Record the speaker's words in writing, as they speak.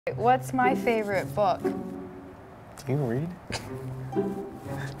What's my favorite book? Do you read?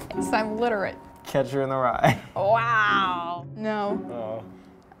 Yes, I'm literate. Catcher in the Rye. Wow. No. Oh.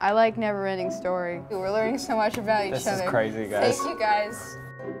 I like Never-Ending Story. We're learning so much about each other. This is crazy, guys. Thank you, guys.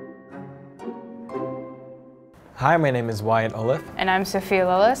 Hi, my name is Wyatt Oleff. And I'm Sophia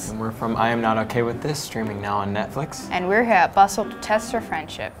Lillis. And we're from I Am Not Okay With This, streaming now on Netflix. And we're here at Bustle to test our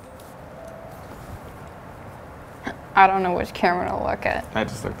friendship. I don't know which camera to look at. I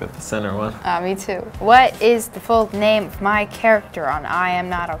just looked at the center one. Me too. What is the full name of my character on I Am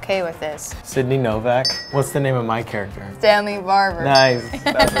Not Okay With This? Sydney Novak. What's the name of my character? Stanley Barber. Nice.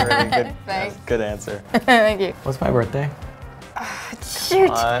 That's a really good, Thanks. good answer. Thank you. What's my birthday?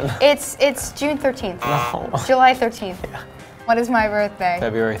 Shoot. It's June 13th. No. July 13th. Yeah. What is my birthday?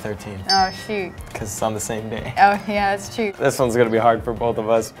 February 13th. Oh, shoot. Because it's on the same day. Oh, yeah, that's true. This one's going to be hard for both of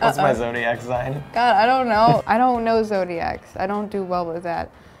us. What's my zodiac sign? God, I don't know. I don't know zodiacs. I don't do well with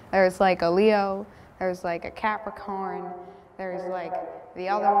that. There's like a Leo, there's like a Capricorn, there's like the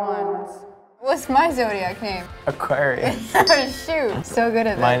other ones. What's my zodiac name? Aquarius. Oh, shoot. So good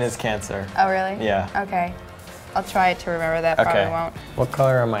at this. Mine is Cancer. Oh, really? Yeah. Okay. I'll try to remember that, probably won't. What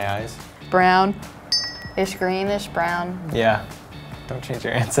color are my eyes? Brown. Ish greenish brown. Yeah. Don't change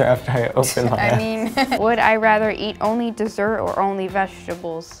your answer after I open my eyes. I mean, would I rather eat only dessert or only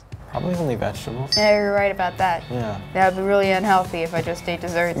vegetables? Probably only vegetables. Yeah, you're right about that. Yeah. That would be really unhealthy if I just ate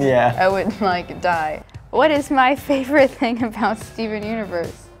desserts. Yeah. I would, like, die. What is my favorite thing about Steven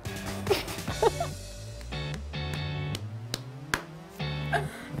Universe?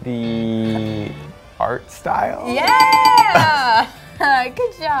 The art style? Yeah!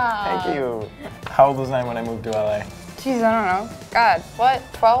 Good job. Thank you. How old was I when I moved to LA? Jeez, I don't know. God, what?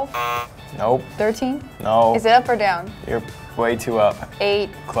 12? Nope. 13? No. Is it up or down? You're way too up. 8.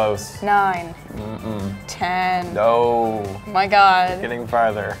 Close. 9. 10. No. Oh my God. Getting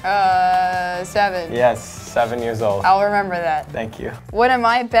farther. 7. Yes, 7 years old. I'll remember that. Thank you. What am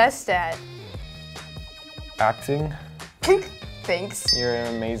I best at? Acting. Thanks. You're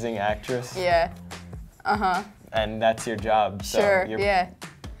an amazing actress. Yeah. Uh-huh. And that's your job. So sure, yeah.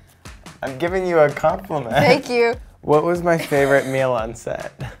 I'm giving you a compliment. Thank you. What was my favorite meal on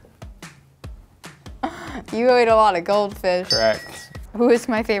set? You ate a lot of goldfish. Correct. Who is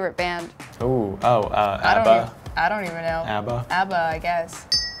my favorite band? Ooh, ABBA. I don't even know. ABBA. ABBA, I guess.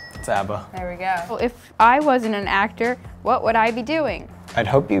 It's ABBA. There we go. Well, if I wasn't an actor, what would I be doing? I'd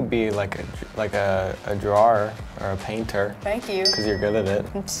hope you'd be like a drawer or a painter. Thank you. Because you're good at it.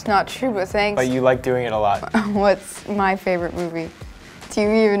 It's not true, but thanks. But you like doing it a lot. What's my favorite movie? Do you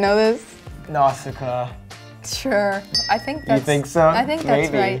even know this? Nausicaa. Sure. I think that's... You think so? I think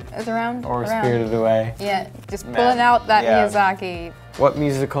that's Maybe. right. It's around. Or Spirited Away. Yeah, just pulling out that Miyazaki. What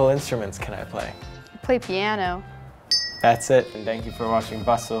musical instruments can I play? Play piano. That's it. And thank you for watching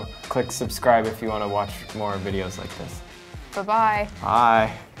Bustle. Click subscribe if you want to watch more videos like this. Bye-bye.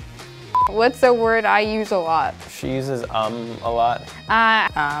 Bye. What's a word I use a lot? She uses a lot.